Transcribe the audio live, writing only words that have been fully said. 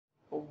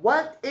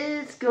What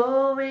is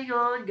going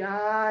on,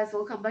 guys?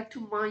 Welcome back to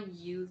my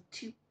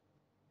YouTube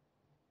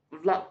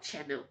vlog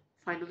channel.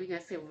 Finally, I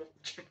say vlog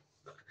channel.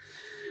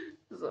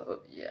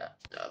 So yeah,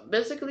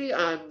 basically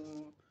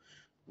I'm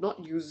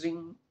not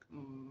using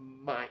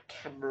my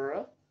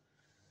camera,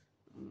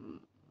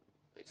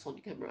 my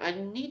Sony camera. I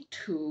need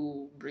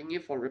to bring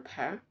it for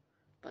repair,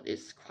 but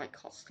it's quite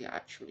costly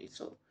actually.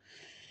 So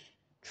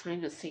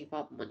trying to save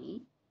up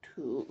money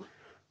to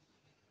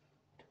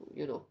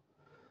you know,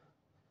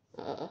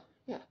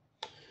 yeah.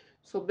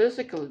 So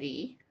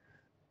basically,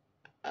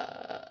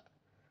 uh,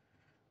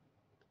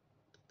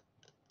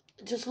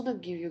 just want to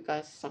give you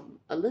guys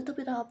a little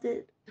bit of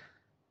update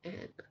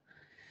and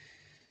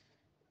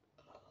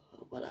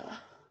what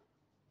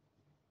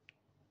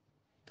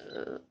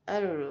I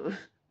don't know.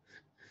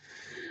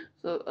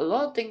 So a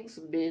lot of things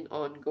have been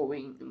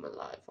ongoing in my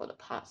life for the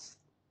past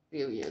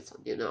few years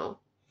until now.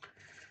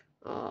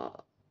 Uh,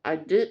 I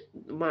did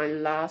my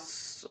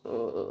last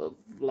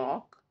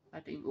vlog. I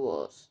think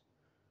was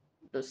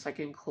the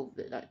second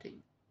COVID. I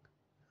think.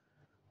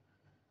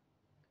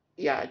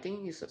 Yeah, I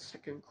think it's the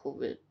second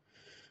COVID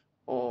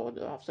or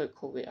the after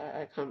COVID.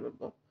 I can't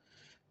remember.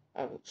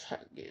 I will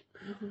check again.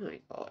 Oh my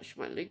gosh,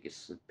 my leg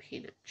is in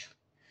pain actually.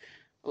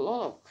 A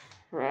lot of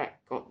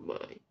crack on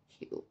my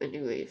heel.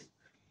 Anyways,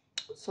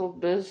 so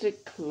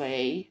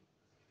basically,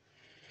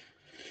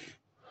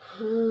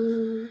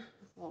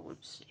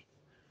 let's see.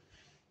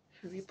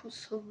 Can we put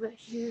some right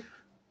here?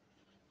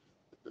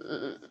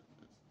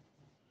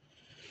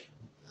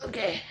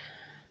 Okay.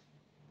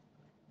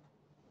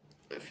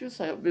 It feels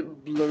like a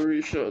bit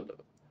blurry shirt.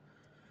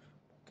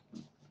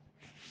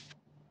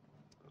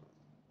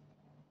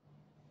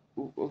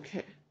 Ooh,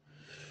 okay.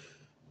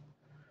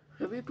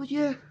 Let me put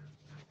here.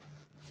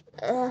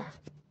 I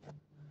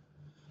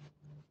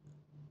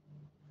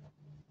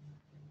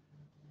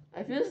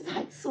feel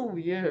like so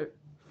weird.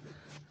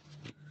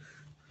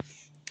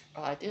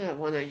 Oh, I think I have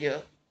one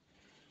idea.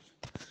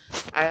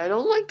 I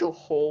don't like to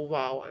hold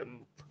while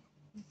I'm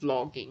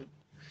vlogging.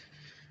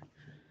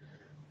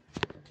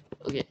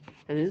 Okay,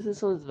 and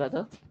this one is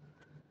better.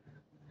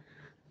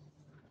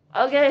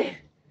 Okay,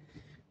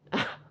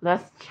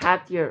 let's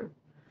chat here.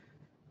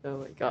 Oh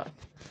my god.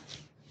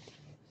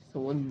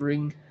 Someone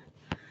bring.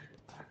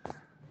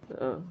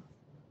 Yeah,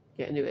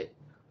 anyway.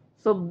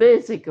 So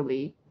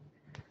basically.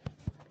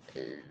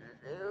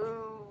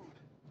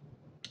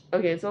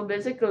 Okay, so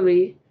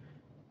basically,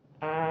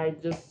 I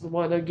just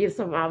want to give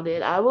some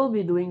update. I will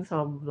be doing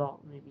some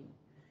vlog maybe.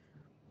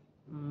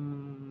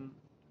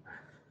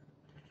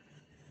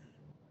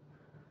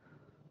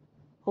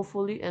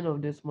 Hopefully end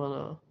of this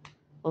month.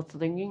 I was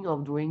thinking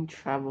of doing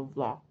travel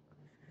vlog.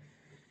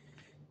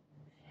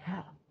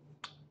 Yeah.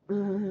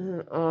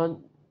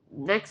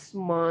 Next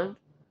month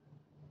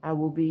I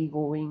will be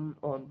going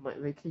on my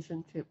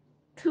vacation trip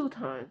 2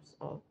 times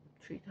or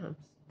 3 times,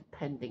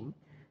 depending.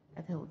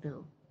 I don't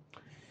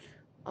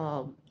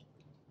know.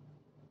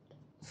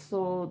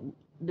 So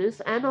this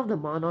end of the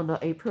month on the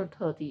April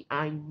 30,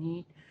 I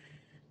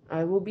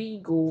will be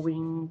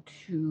going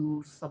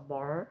to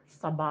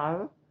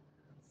Sabah,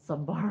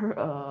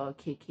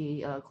 KK,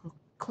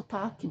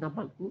 Kota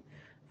Kinabalu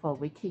for a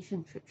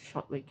vacation trip,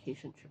 short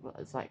vacation trip.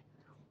 It's like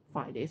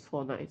 5 days,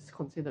 4 nights,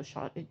 considered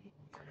short.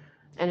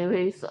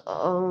 Anyways,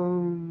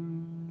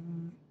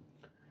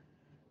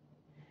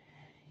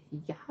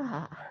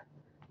 yeah.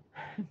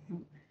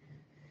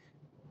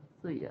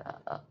 So yeah,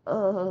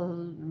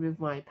 with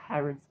my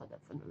parents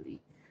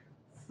definitely.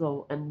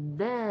 So and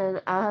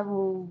then I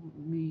will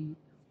be.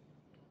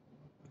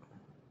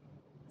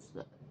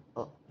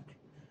 Oh,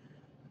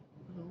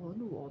 I want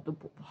to order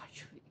boba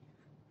actually.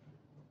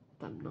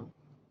 Time now.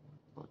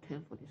 Oh,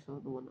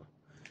 10:47 one.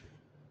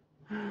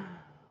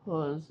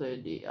 What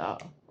say the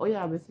oh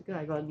yeah, basically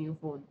I got a new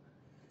phone.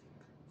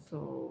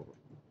 So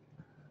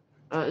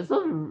it's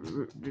not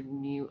the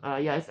new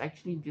yeah, it's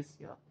actually this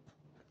year.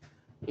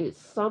 It's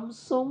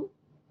Samsung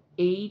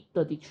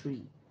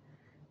A33.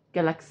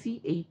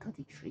 Galaxy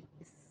A33.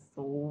 It's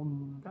so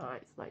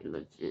nice, like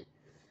legit.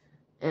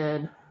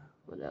 And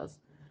what else?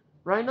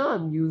 Right now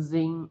I'm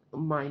using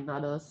my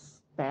another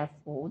spare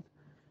phone.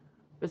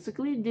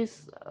 Basically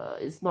this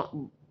is not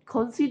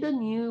considered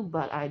new,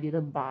 but I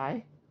didn't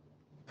buy.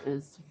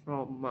 It's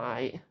from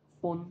my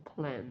phone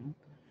plan,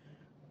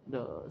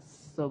 the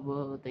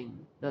server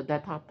thing, the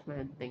data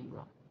plan thing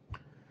lah.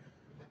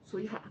 So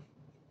yeah.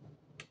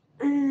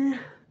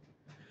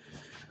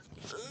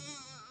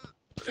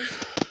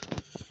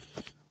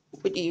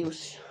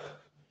 Videos.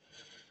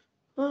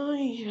 Oh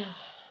yeah.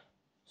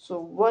 So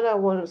what I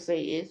want to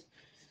say is,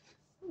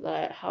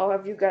 like, how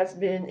have you guys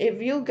been?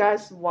 If you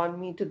guys want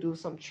me to do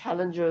some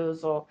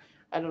challenges or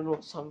I don't know,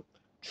 some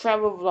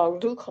travel vlog,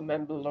 do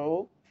comment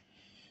below.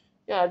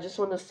 Yeah, I just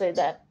want to say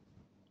that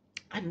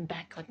I'm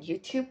back on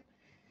YouTube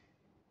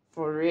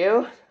for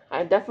real.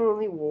 I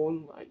definitely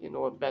won't, like,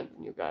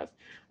 abandon you guys.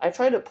 I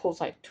try to post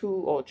like 2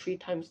 or 3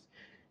 times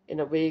in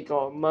a week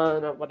or a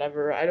month or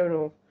whatever. I don't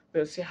know.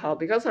 We'll see how,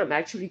 because I'm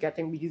actually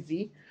getting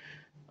busy.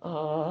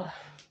 So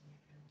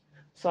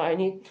I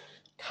need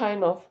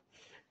kind of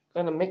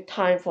gonna make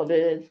time for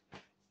this,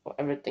 for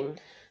everything.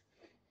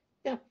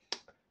 Yeah,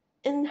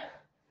 and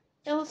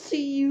I'll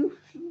see you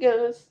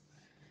guys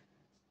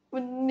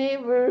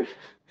whenever.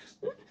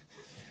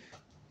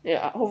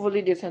 Yeah,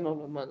 hopefully this end of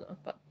the month,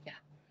 but yeah.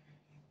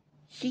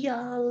 See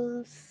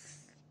y'all.